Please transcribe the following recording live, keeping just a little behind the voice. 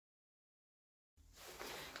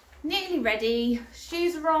nearly ready.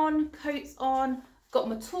 Shoes are on, coat's on, got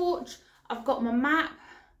my torch, I've got my map,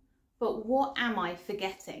 but what am I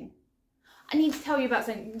forgetting? I need to tell you about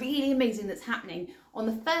something really amazing that's happening on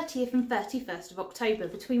the 30th and 31st of October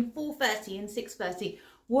between 4:30 and 6:30.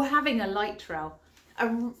 We're having a light trail.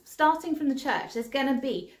 Starting from the church, there's going to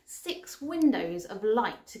be 6 windows of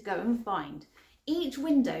light to go and find. Each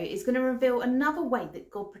window is going to reveal another way that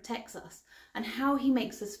God protects us and how he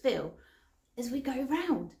makes us feel as we go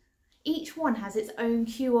round. Each one has its own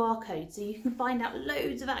QR code, so you can find out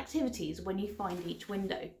loads of activities when you find each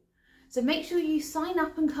window. So make sure you sign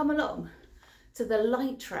up and come along to the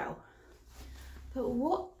light trail. But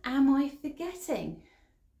what am I forgetting?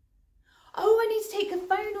 Oh, I need to take a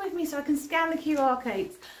phone with me so I can scan the QR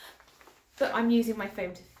codes. But I'm using my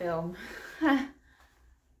phone to film.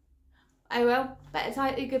 Oh well, better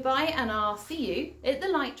tidy goodbye, and I'll see you at the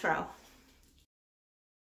light trail.